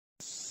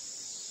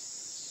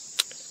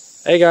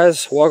Hey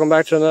guys, welcome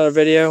back to another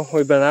video.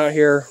 We've been out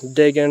here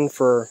digging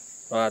for,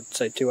 I'd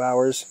say 2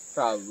 hours.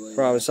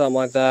 Probably something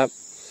like that.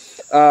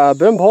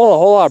 Been pulling a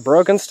whole lot of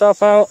broken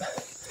stuff out.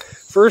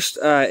 First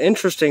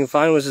interesting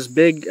find was this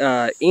big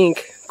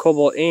ink,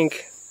 cobalt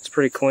ink. It's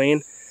pretty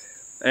clean.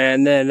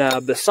 And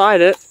then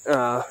beside it,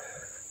 another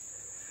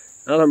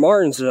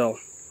Martinsville.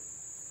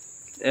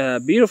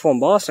 Beautiful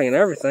embossing and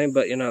everything,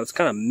 but you know, it's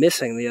kind of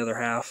missing the other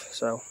half,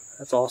 so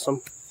that's awesome.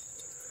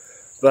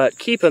 But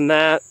keeping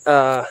that,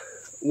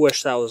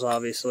 wish that was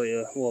obviously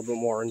a little bit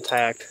more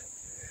intact.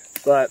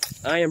 But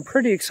I am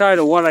pretty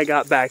excited what I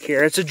got back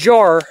here. It's a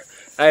jar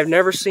I've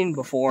never seen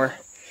before,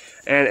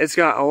 and it's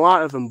got a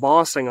lot of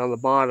embossing on the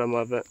bottom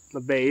of it,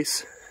 the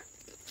base.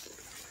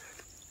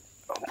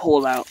 I'll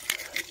pull it out.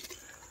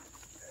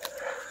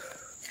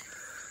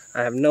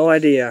 I have no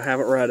idea, I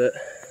haven't read it.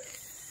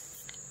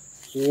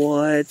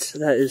 What?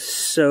 That is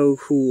so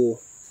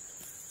cool.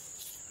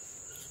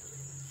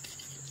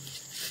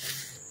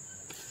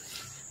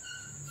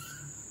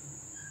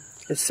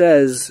 It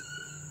says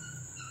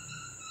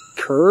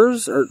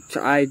curves, or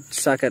I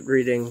suck at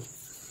reading.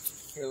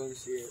 Here, let me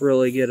see it.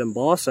 Really good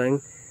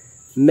embossing.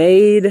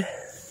 Made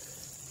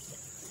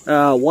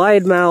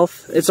wide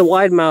mouth. It's a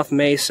wide mouth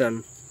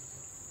mason.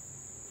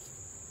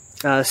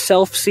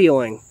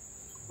 Self-sealing.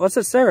 What's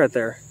it say right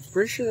there?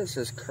 Pretty sure that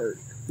says Kurt.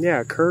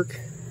 Yeah, Kirk.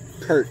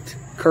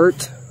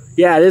 Kurt.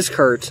 Yeah, it is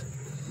Kurt.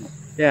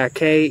 Yeah,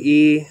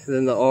 K-E,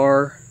 then the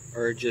R.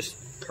 Or just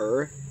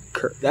Kerr.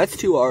 Kurt. That's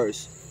 2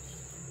 R's.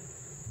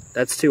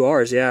 That's 2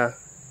 R's, yeah.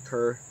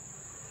 Kerr.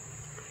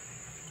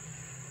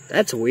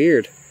 That's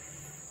weird.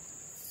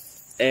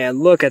 And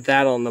look at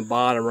that on the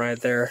bottom right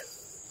there.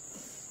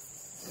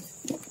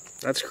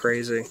 That's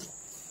crazy.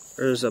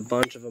 There's a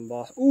bunch of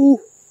embossed. Ooh!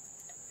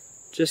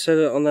 Just hit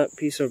it on that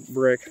piece of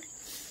brick.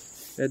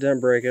 It didn't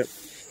break it.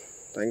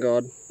 Thank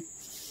God.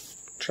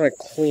 Try to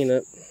clean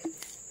it.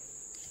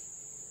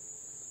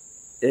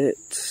 It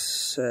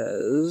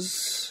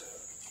says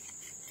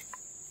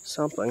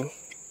something.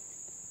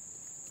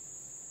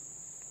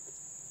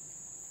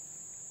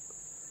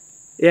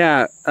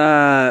 Yeah,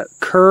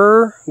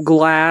 Kerr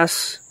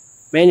Glass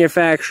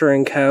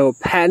Manufacturing Co.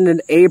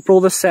 Patented April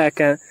the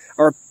 2nd,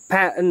 or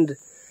patented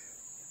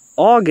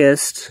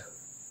August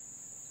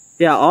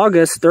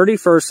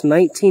 31st,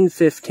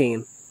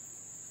 1915.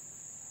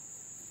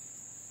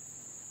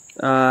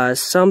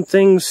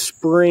 Something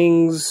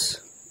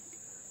Springs,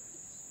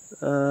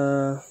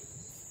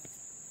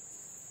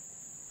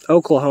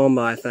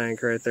 Oklahoma, I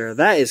think, right there.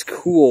 That is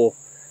cool.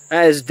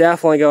 That is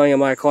definitely going in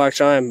my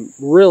collection. I'm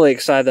really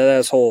excited that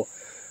that's whole.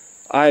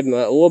 I'm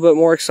a little bit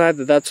more excited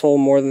that that's whole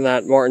more than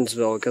that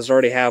Martinsville, because I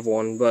already have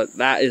one, but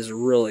that is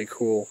really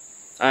cool.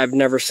 I've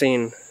never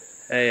seen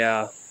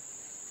a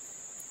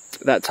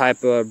that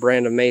type of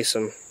brand of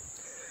mason.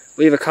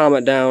 Leave a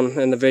comment down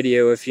in the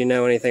video if you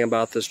know anything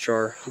about this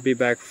jar. I'll be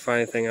back for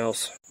anything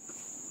else.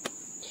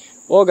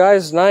 Well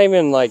guys, not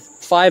even like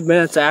 5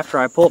 minutes after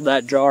I pulled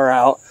that jar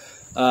out,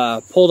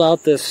 pulled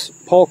out this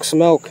Polk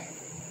Smoke,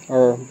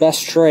 or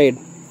Best Trade.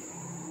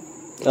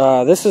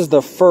 This is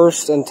the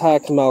first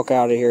intact milk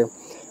out of here.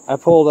 I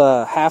pulled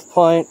a half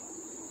pint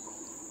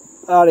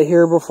out of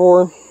here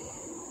before,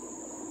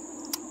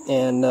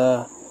 and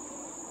it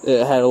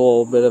had a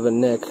little bit of a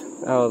nick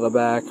out of the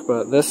back,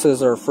 but this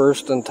is our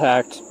first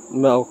intact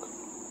milk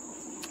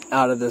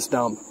out of this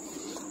dump.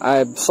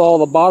 I saw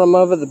the bottom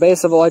of it, the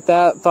base of it like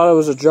that, thought it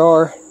was a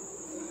jar.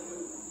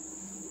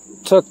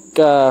 Took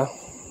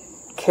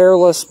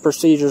careless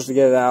procedures to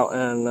get it out,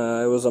 and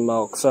it was a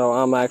milk, so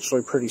I'm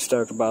actually pretty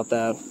stoked about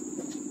that.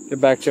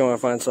 Get back to you when I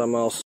find something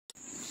else.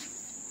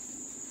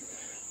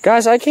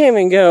 Guys, I can't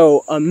even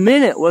go a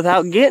minute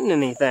without getting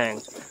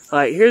anything.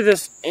 Like, here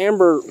this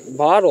amber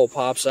bottle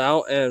pops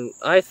out, and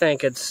I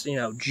think it's, you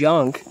know,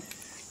 junk,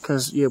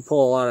 because you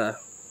pull a lot of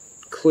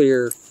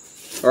clear,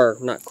 or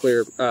not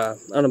clear,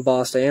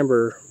 unembossed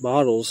amber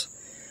bottles.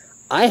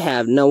 I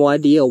have no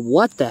idea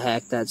what the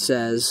heck that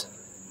says.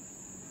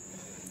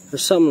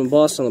 There's something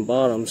embossed on the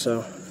bottom,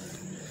 so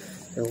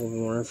get a little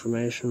more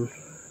information.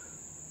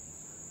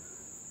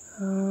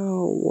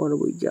 Oh, what do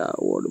we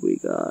got? What do we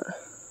got?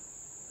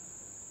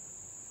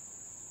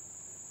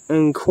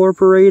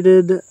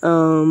 Incorporated,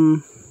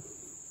 I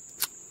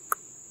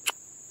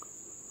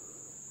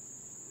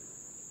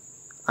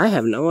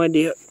have no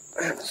idea.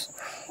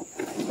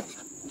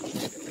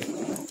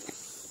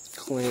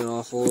 Clean it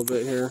off a little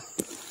bit here.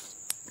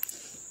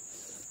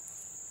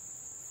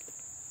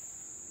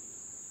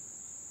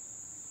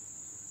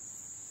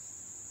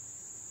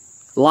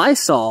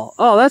 Lysol.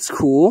 Oh, that's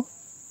cool.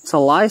 It's a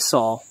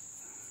Lysol.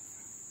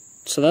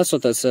 So that's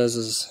what that says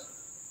is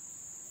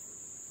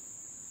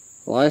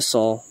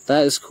Lysol.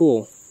 That is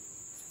cool.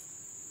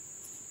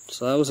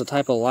 So that was a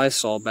type of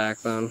Lysol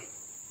back then.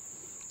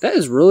 That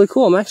is really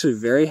cool. I'm actually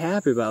very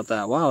happy about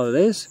that. Wow, it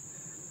is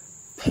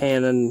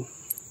panning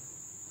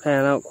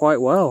out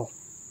quite well.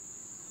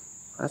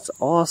 That's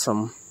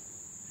awesome.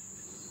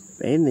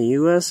 Made in the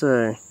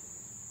USA.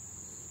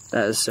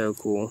 That is so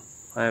cool.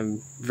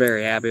 I'm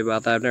very happy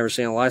about that. I've never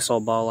seen a Lysol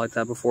bottle like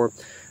that before.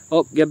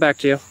 Oh, get back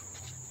to you.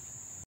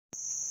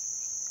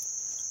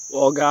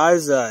 Well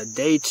guys,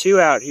 day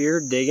 2 out here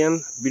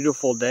digging.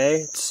 Beautiful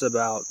day. It's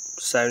about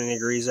 70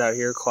 degrees out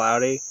here,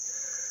 cloudy.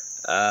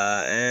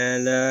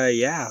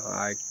 Yeah,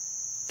 I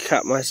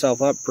cut myself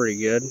up pretty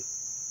good.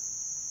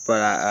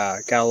 But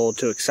I got a little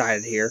too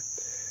excited here.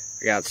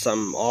 I got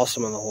something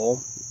awesome in the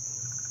hole.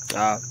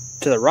 To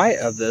the right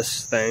of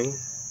this thing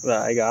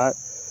that I got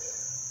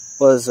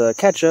was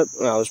ketchup.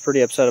 I was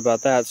pretty upset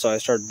about that, so I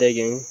started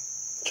digging,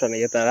 trying to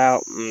get that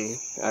out, and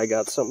I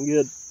got something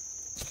good.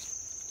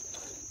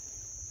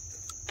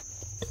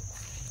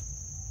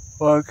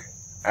 Look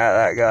at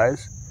that,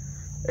 guys.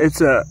 It's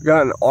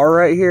got an R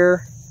right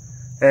here,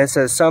 and it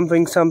says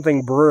something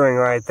something brewing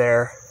right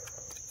there.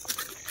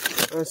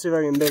 Let's see if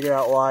I can dig it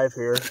out live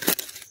here.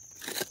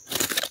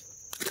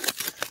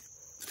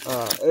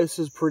 This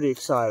is pretty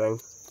exciting.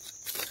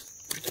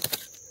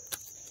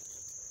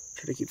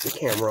 Try to keep the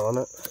camera on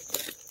it.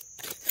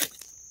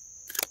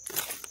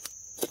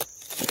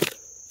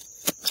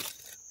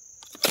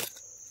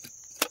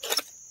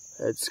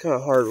 It's kind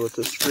of hard with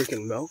this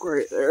freaking milk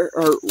right there,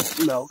 or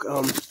milk,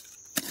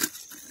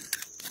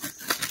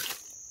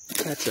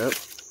 ketchup.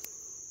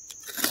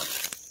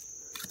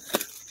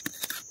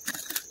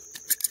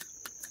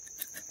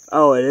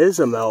 Oh, it is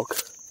a milk.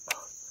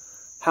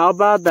 How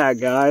about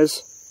that,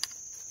 guys?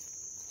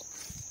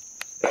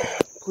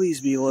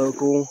 Please be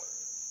local.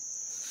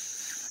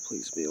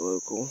 Please be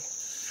local.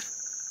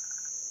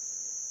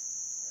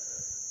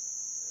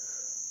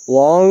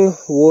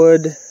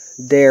 Longwood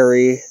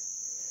Dairy,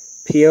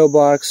 P.O.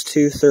 Box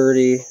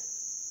 230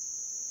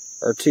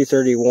 or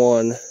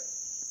 231,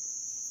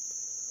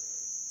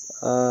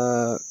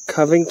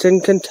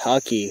 Covington,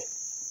 Kentucky.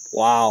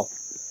 Wow,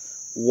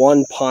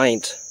 1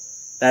 pint.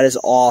 That is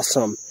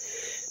awesome.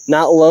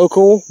 Not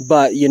local,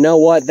 but you know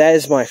what? That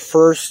is my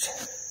first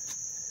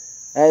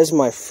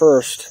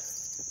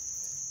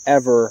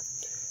ever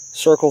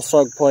Circle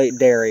Slug Plate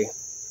Dairy.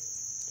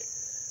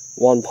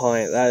 1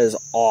 pint. That is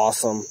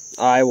awesome.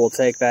 I will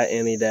take that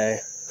any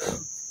day.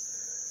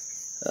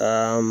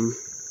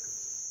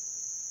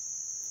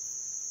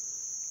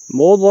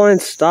 Mold line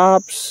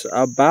stops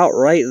about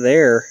right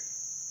there.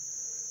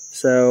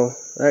 So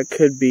that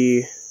could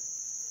be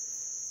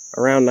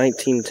around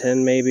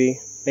 1910 maybe.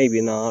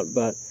 Maybe not,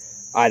 but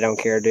I don't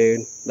care,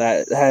 dude.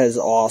 That is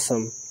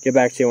awesome. Get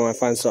back to you when I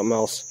find something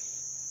else.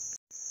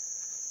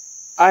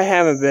 I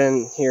haven't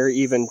been here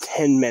even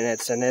 10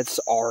 minutes and it's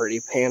already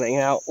panning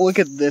out. Look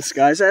at this,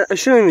 guys. I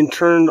shouldn't even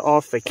turned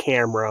off the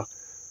camera.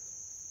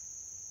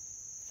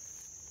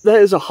 That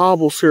is a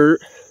hobble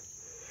skirt.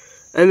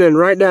 And then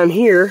right down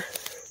here,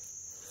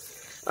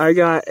 I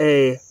got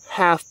a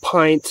half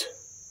pint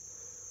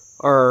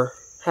or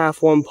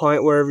half 1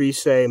 pint, wherever you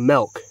say,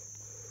 milk.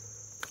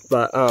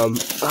 But I'm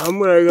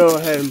gonna go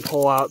ahead and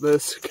pull out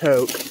this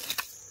Coke.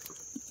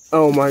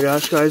 Oh my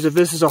gosh, guys, if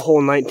this is a whole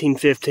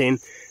 1915,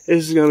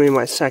 this is gonna be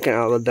my second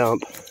out of the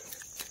dump.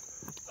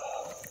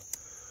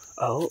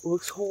 Oh, it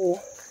looks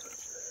whole.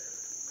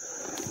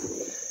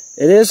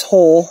 It is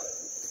whole.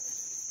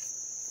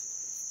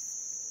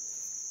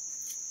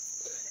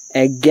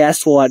 And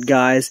guess what,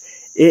 guys?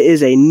 It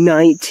is a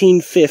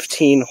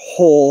 1915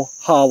 whole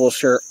hobble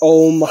shirt.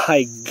 Oh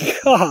my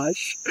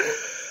gosh.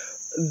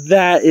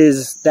 That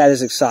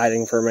is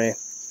exciting for me.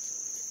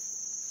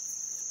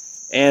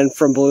 And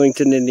from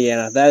Bloomington,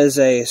 Indiana. That is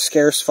a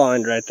scarce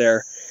find right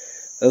there.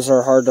 Those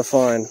are hard to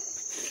find.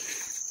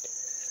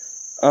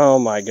 Oh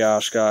my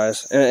gosh,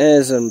 guys. And it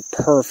is in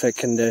perfect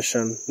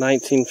condition.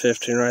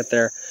 1915 right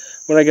there.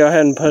 I'm going to go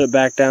ahead and put it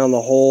back down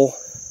the hole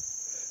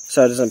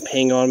so it doesn't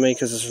ping on me,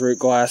 because this root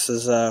glass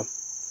is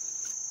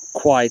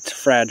quite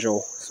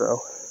fragile.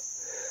 So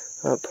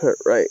I'll put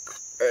it right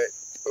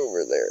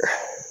over there.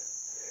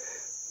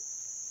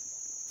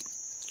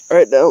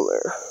 Right down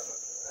there.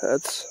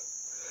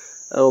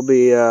 That'll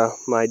be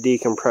my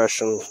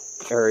decompression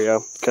area,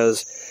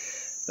 because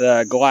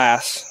the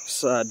glass,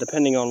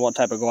 depending on what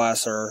type of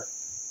glass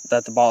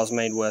that the ball is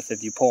made with,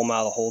 if you pull them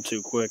out of the hole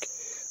too quick,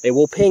 they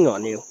will ping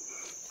on you.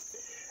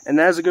 And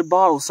that is a good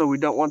bottle, so we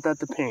don't want that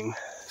to ping.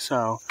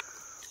 So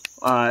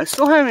I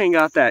still haven't even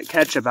got that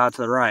ketchup out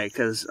to the right,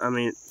 because I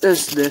mean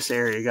this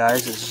area,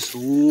 guys, is just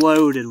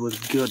loaded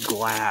with good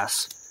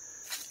glass.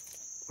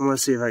 I'm gonna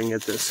see if I can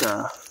get this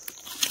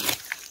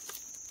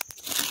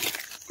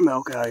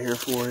milk out of here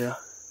for you.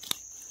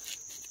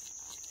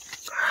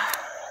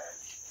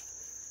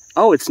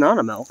 Oh, it's not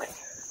a milk.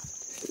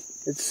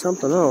 It's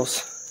something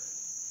else.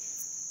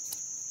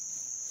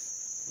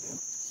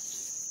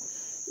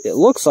 It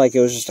looks like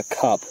it was just a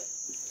cup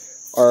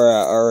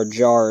or a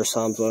jar or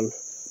something.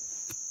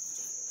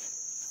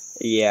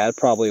 Yeah, it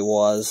probably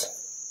was.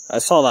 I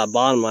saw that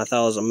bottom, I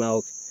thought it was a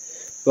milk.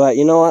 But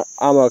you know what?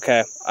 I'm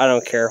okay. I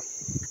don't care.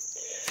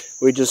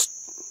 We're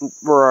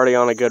already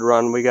on a good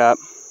run. We got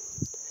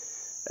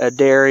a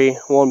dairy,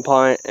 1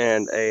 pint,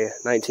 and a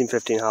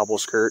 1915 hobble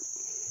skirt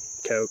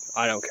Coke.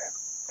 I don't care.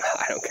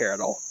 I don't care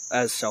at all.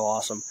 That is so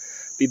awesome.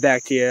 Be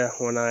back to you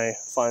when I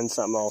find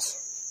something else.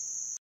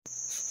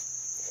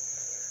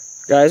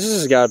 Guys, this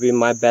has got to be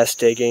my best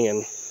digging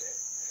in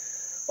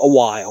a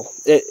while.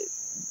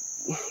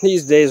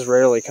 These days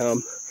rarely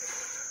come.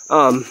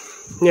 You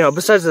know,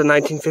 besides the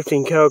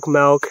 1915 Coke,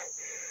 milk,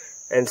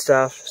 and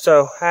stuff.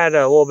 So I had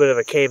a little bit of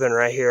a cave in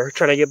right here,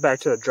 trying to get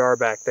back to the jar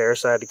back there,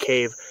 so I had to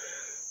cave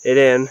it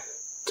in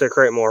to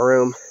create more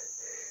room.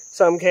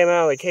 Something came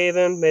out of the cave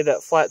in, made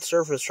that flat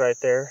surface right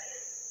there.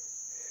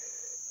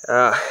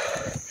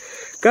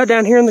 Got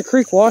down here in the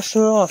creek, washed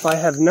it off. I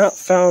have not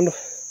found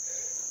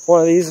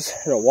one of these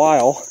in a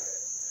while,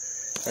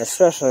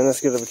 especially in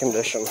this good of a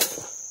condition.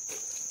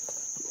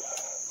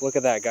 Look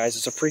at that, guys.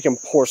 It's a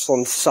freaking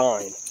porcelain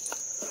sign.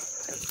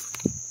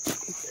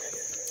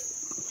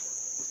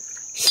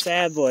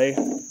 Sadly,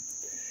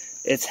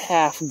 it's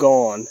half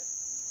gone.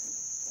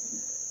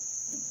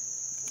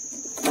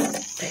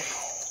 Let's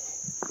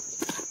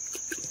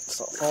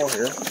not fall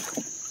here.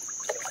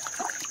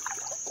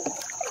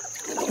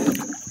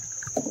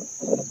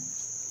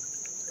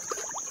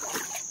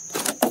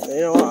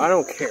 You know what? I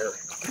don't care.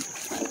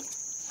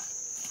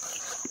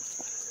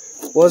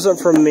 Wasn't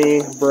from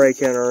me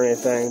breaking or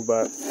anything,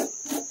 but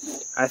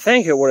I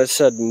think it would have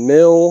said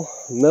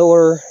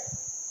Miller,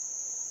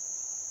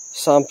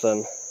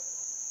 something.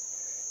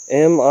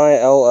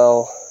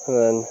 M-I-L-L, and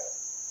then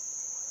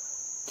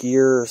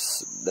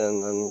gears,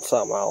 and then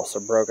something else, a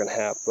broken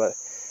hat, but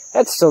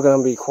that's still going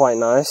to be quite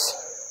nice.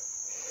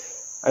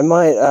 I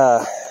might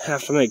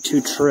have to make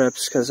 2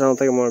 trips, because I don't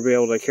think I'm going to be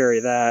able to carry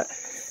that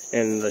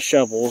and the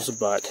shovels,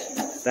 but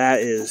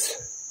that's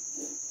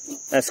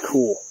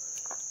cool.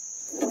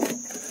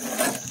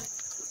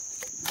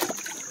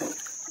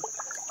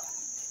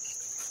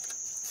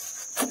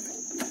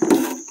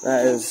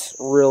 That is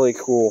really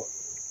cool.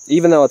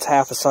 Even though it's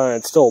half a sign,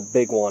 it's still a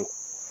big one.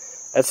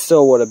 That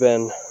still would have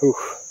been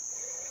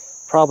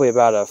probably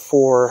about a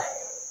 4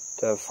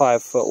 to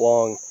 5 foot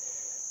long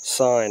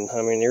sign.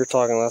 I mean, you're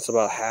talking that's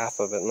about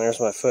half of it, and there's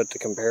my foot to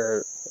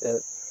compare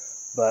it.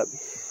 But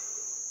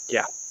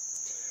yeah,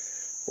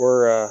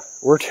 we're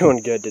doing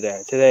good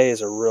today. Today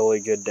is a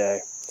really good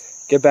day.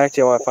 Get back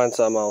to you when I find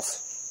something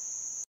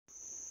else.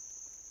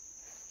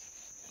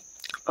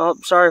 Oh,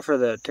 sorry for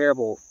the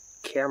terrible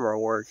camera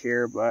work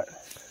here, but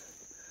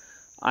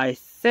I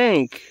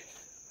think,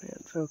 man,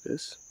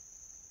 focus.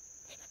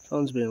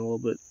 Phone's been a little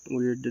bit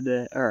weird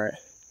today. Alright.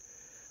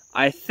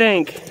 I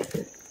think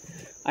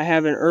I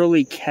have an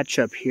early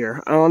ketchup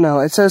here. I don't know.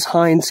 It says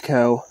Heinz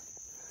Co.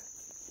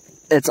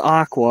 It's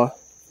aqua.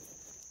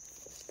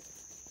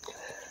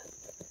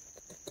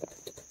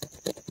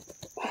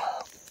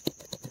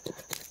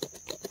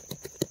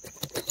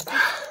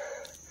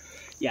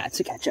 Yeah, it's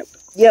a ketchup.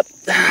 Yep.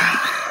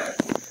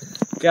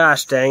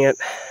 Gosh dang it.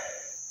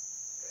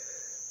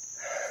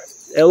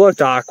 It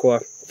looked aqua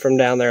from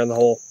down there in the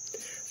hole.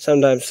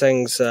 Sometimes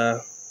things,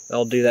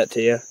 they'll do that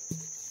to you.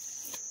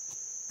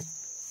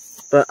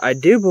 But I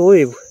do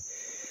believe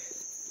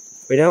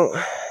we don't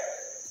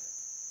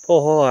pull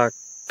a whole lot of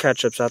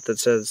ketchups out that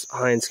says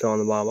Heinz Co on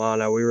the bottom. I don't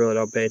know, we really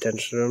don't pay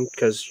attention to them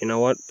because, you know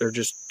what, they're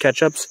just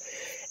ketchups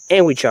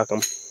and we chuck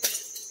them.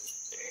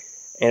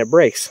 And it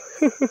breaks.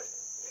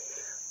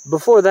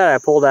 Before that, I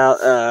pulled out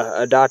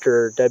a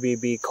Dr.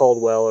 W.B.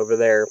 Caldwell over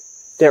there.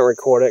 Didn't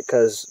record it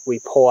because we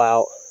pull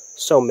out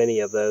so many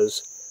of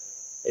those.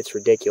 It's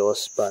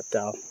ridiculous, but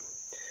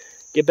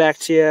get back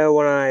to you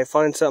when I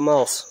find something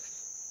else.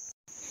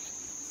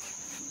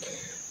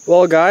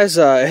 Well, guys,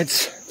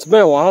 it's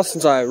been a while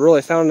since I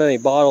really found any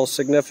bottles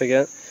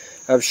significant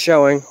of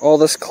showing. All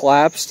this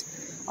collapsed.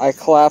 I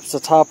collapsed the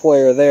top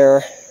layer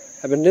there.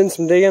 I've been doing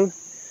some digging,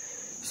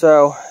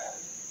 so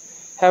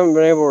haven't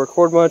been able to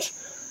record much.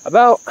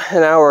 About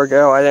an hour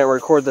ago, I didn't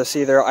record this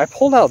either. I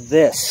pulled out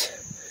this.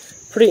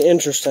 Pretty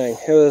interesting.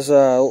 It was,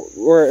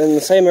 we're in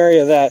the same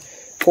area of that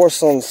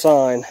porcelain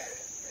sign,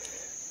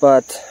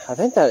 but I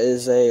think that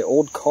is a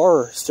old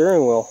car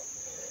steering wheel.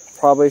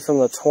 Probably from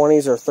the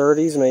 20s or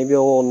 30s, maybe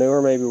a little newer,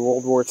 maybe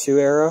World War II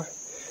era,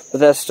 but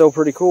that's still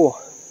pretty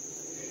cool.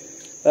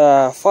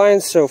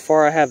 Fine so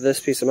far. I have this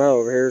piece of metal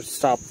over here to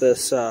stop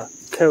this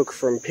Coke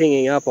from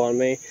pinging up on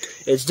me.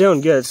 It's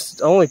doing good. It's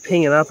only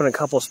pinging up in a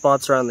couple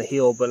spots around the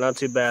heel, but not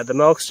too bad. The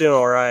milk's doing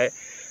alright.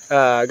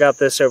 I got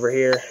this over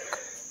here.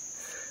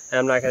 And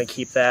I'm not going to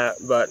keep that,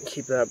 but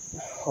keep that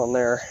on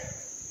there.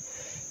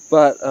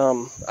 But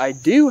I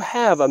do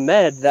have a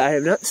med that I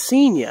have not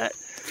seen yet.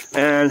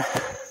 And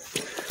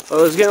I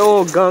was getting a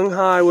little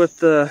gung-ho with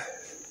the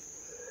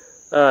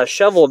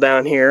shovel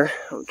down here.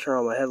 I'll turn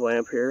on my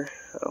headlamp here.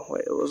 Oh,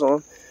 wait, it was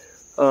on.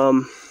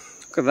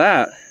 Look at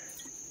that.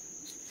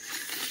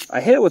 I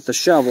hit it with the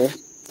shovel.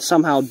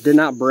 Somehow did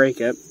not break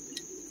it.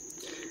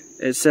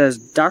 It says,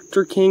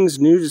 Dr. King's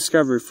new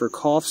discovery for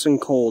coughs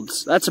and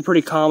colds. That's a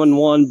pretty common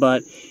one,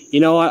 but you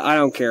know what? I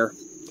don't care.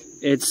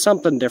 It's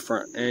something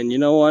different. And you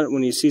know what?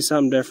 When you see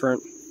something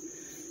different,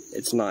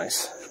 it's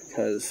nice.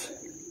 Because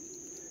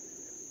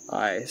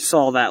I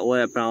saw that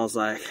lip and I was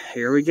like,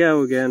 here we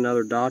go again.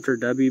 Another Dr.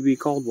 W.B.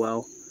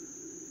 Caldwell.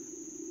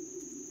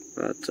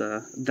 But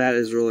that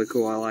is really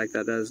cool. I like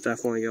that. That is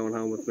definitely going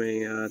home with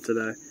me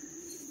today.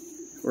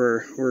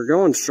 We're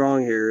going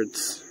strong here.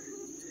 It's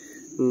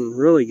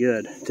really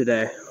good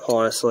today,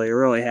 honestly. It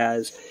really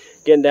has.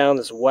 Getting down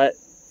this wet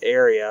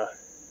area,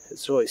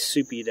 it's really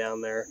soupy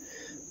down there.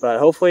 But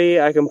hopefully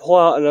I can pull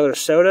out another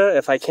soda.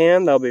 If I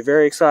can, that'll be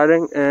very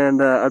exciting,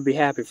 and I'd be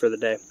happy for the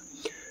day.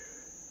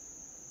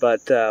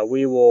 But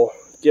we will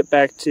get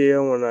back to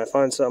you when I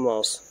find something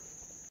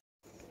else.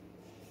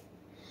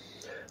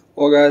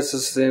 Well guys,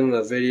 this is the end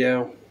of the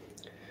video.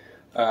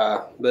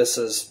 This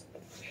is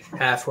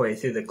halfway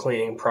through the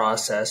cleaning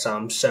process.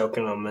 I'm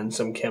soaking them in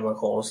some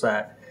chemicals.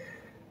 That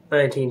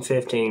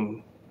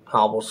 1915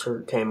 hobble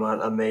skirt came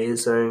out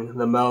amazing.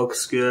 The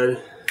milk's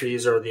good.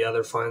 These are the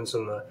other finds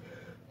from the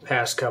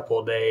past couple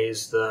of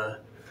days. The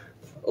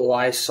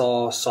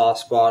Lysol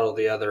sauce bottle,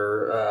 the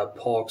other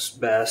Polk's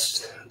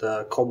Best,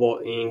 the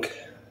Cobalt ink.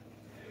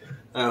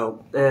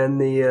 Oh, and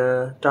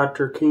the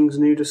Dr. King's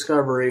New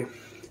Discovery.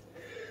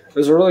 It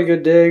was a really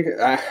good dig,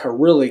 a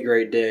really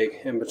great dig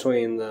in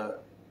between the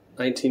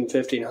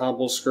 1915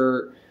 hobble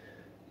skirt,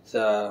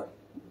 the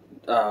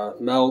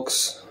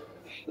Melks,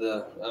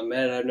 the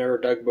Ahmed I've never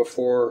dug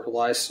before,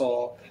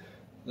 Lysol,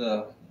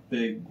 the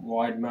big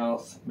wide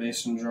mouth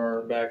mason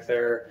jar back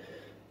there.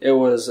 It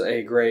was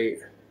a great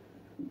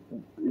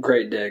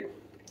dig.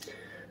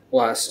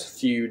 Last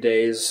few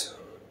days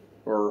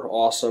were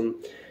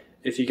awesome.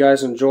 If you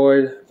guys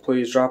enjoyed,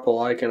 please drop a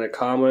like and a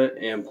comment,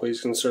 and please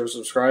consider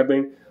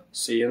subscribing.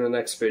 See you in the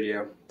next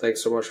video.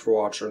 Thanks so much for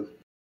watching.